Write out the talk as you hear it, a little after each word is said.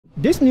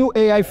This new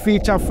AI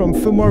feature from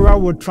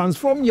Filmora will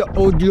transform your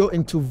audio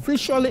into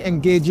visually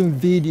engaging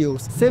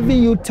videos,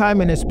 saving you time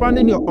and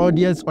expanding your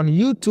audience on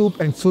YouTube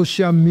and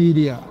social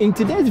media. In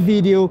today's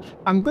video,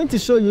 I'm going to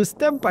show you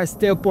step by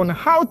step on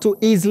how to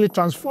easily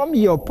transform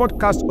your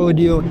podcast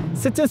audio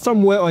sitting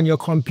somewhere on your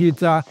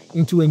computer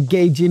into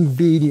engaging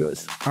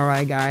videos. All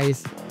right,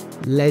 guys,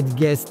 let's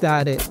get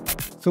started.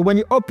 So when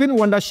you open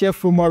Wondershare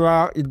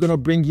Filmora, it's going to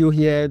bring you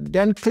here.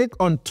 Then click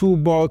on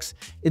Toolbox.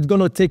 It's going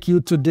to take you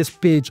to this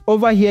page.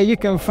 Over here, you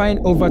can find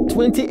over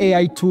 20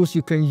 AI tools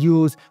you can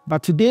use.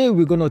 But today,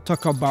 we're going to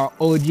talk about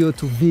audio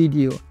to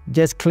video.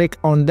 Just click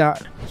on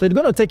that. So it's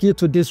going to take you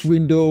to this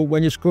window.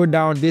 When you scroll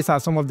down, these are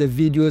some of the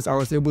videos I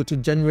was able to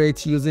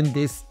generate using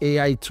this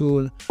AI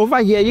tool.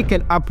 Over here, you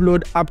can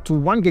upload up to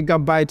 1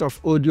 GB of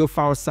audio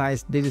file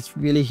size. This is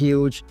really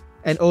huge.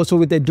 And also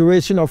with a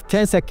duration of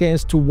 10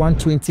 seconds to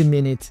 120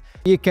 minutes.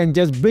 You can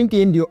just bring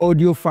in the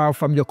audio file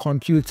from your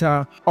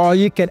computer, or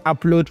you can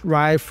upload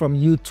right from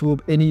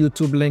YouTube. Any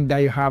YouTube link that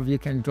you have, you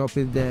can drop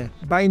it there.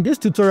 But in this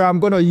tutorial, I'm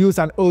going to use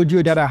an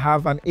audio that I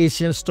have, an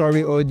Asian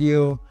story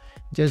audio.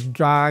 Just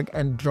drag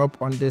and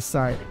drop on this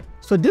side.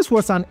 So this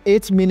was an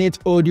 8-minute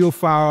audio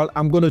file.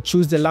 I'm going to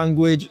choose the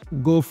language,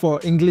 go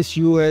for English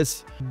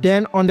US.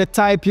 Then on the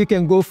type, you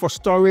can go for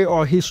story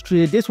or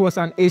history. This was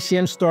an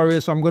Asian story,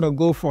 so I'm going to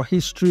go for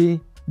history.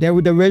 Then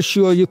with the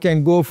ratio, you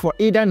can go for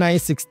either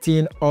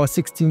 9:16 or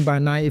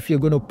 16:9 if you're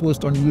going to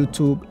post on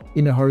YouTube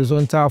in a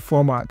horizontal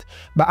format.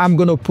 But I'm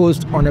going to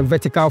post on a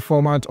vertical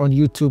format on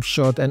YouTube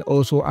Short and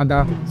also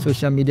other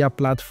social media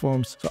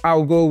platforms. So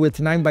I'll go with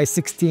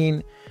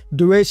 9:16.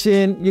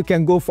 Duration, you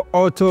can go for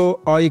auto,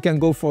 or you can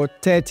go for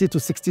 30 to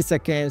 60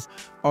 seconds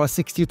or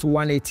 60 to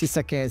 180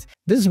 seconds.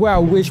 This is where I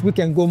wish we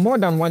can go more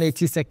than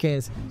 180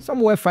 seconds.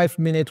 Somewhere 5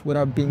 minutes would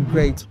have been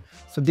great.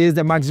 So this is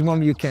the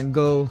maximum you can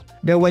go.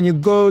 Then when you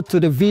go to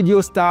the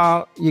video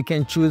style, you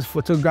can choose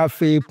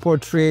photography,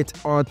 portrait,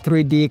 or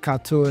 3D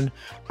cartoon.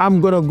 I'm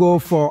gonna go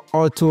for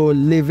auto,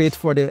 leave it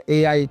for the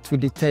AI to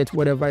detect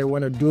whatever you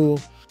wanna do.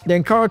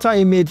 Then character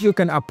image, you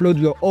can upload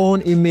your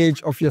own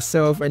image of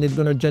yourself and it's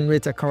going to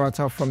generate a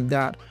character from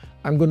that.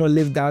 I'm going to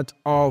leave that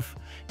off.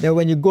 Then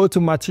when you go to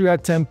material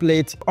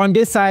template, on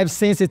this side,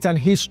 since it's an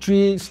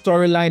history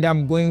storyline that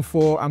I'm going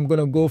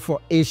to go for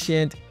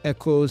ancient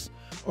echoes.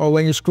 Or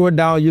when you scroll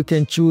down, you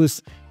can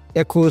choose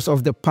echoes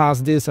of the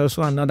past. This is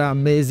also another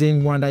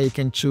amazing one that you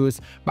can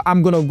choose. But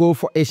I'm going to go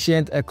for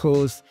ancient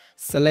echoes,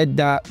 select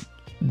that.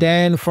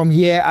 Then from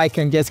here, I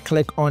can just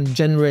click on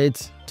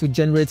generate to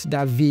generate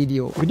that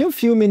video. Within a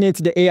few minutes,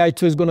 the AI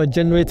tool is going to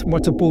generate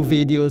multiple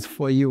videos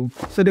for you.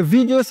 So the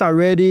videos are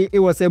ready. It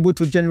was able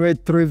to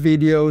generate 3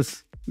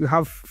 videos. You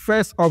have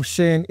first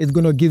option, it's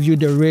going to give you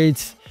the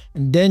rates,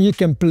 and then you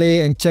can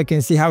play and check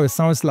and see how it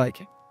sounds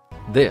like.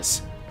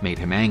 This made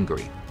him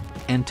angry.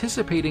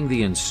 Anticipating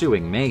the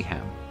ensuing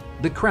mayhem,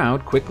 the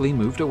crowd quickly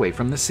moved away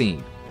from the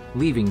scene,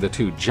 leaving the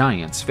 2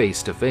 giants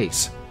face to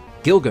face.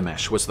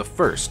 Gilgamesh was the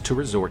first to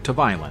resort to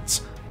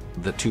violence.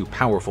 The 2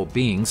 powerful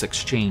beings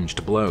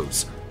exchanged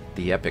blows.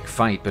 The epic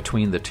fight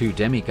between the 2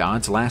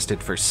 demigods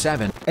lasted for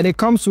 7. And it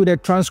comes with a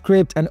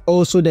transcript and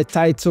also the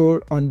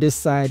title on this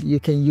side you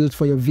can use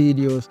for your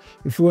videos.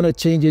 If you want to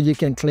change it, you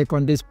can click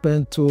on this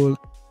pen tool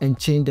and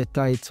change the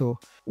title.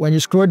 When you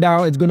scroll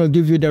down, it's going to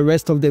give you the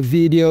rest of the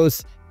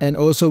videos and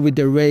also with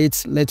the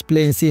rates. Let's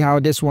play and see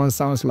how this one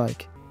sounds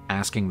like.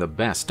 Asking the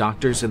best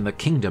doctors in the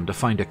kingdom to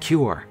find a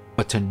cure,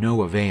 but to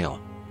no avail.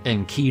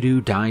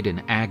 Enkidu died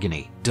in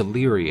agony,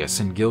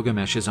 delirious in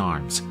Gilgamesh's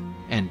arms,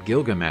 and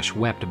Gilgamesh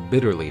wept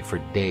bitterly for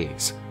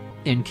days.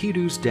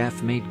 Enkidu's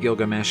death made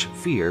Gilgamesh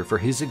fear for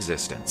his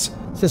existence.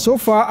 So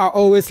far, I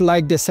always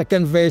like the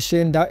second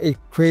version that it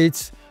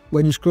creates.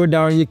 When you scroll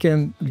down, you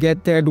can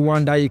get third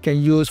one that you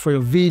can use for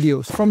your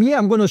videos. From here,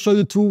 I'm going to show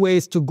you 2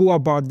 ways to go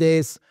about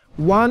this.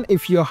 One,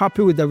 if you're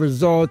happy with the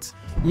results,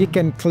 you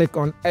can click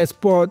on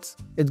export.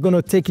 It's going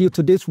to take you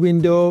to this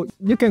window.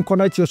 You can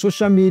connect your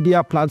social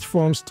media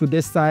platforms to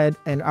this side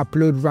and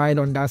upload right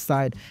on that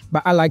side.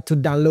 But I like to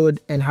download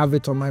and have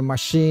it on my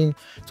machine.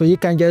 So you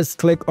can just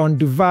click on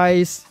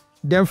device.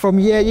 Then from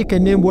here, you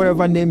can name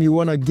whatever name you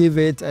want to give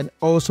it and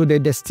also the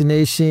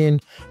destination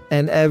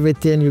and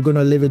everything. You're going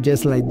to leave it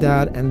just like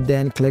that and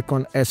then click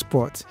on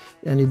export.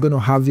 And you're going to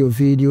have your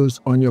videos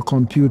on your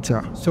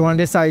computer. So on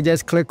this side,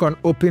 just click on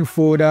open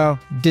folder.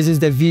 This is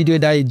the video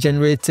that it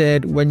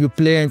generated. When you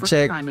play and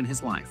check. First time in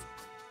his life,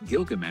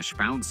 Gilgamesh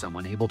found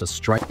someone able to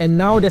strike. And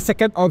now the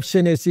second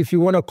option is if you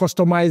want to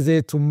customize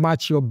it to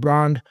match your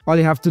brand, all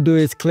you have to do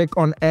is click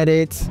on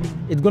edit.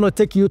 It's going to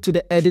take you to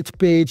the edit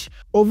page.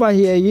 Over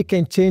here, you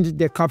can change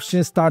the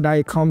caption style that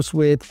it comes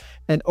with.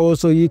 And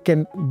also you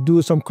can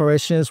do some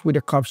corrections with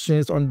the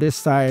captions on this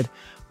side.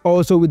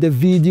 Also with the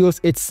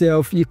videos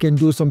itself, you can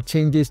do some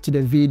changes to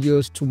the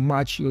videos to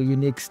match your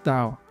unique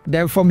style.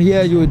 Then from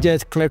here, you will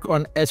just click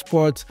on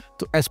export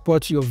to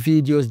export your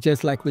videos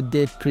just like we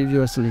did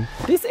previously.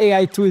 This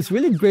AI tool is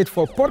really great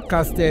for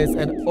podcasters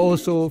and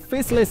also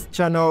faceless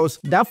channels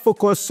that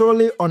focus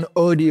solely on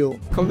audio.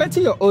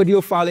 Converting your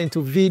audio file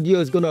into video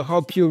is going to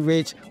help you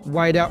reach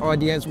wider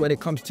audience when it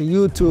comes to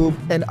YouTube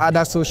and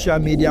other social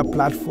media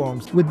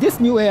platforms. With this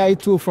new AI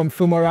tool from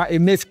Filmora, it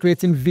makes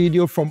creating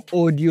video from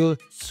audio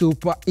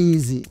super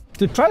easy.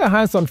 To try your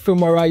hands on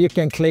Filmora, you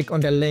can click on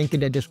the link in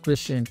the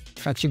description.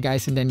 Catch you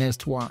guys in the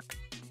next one.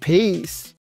 Peace.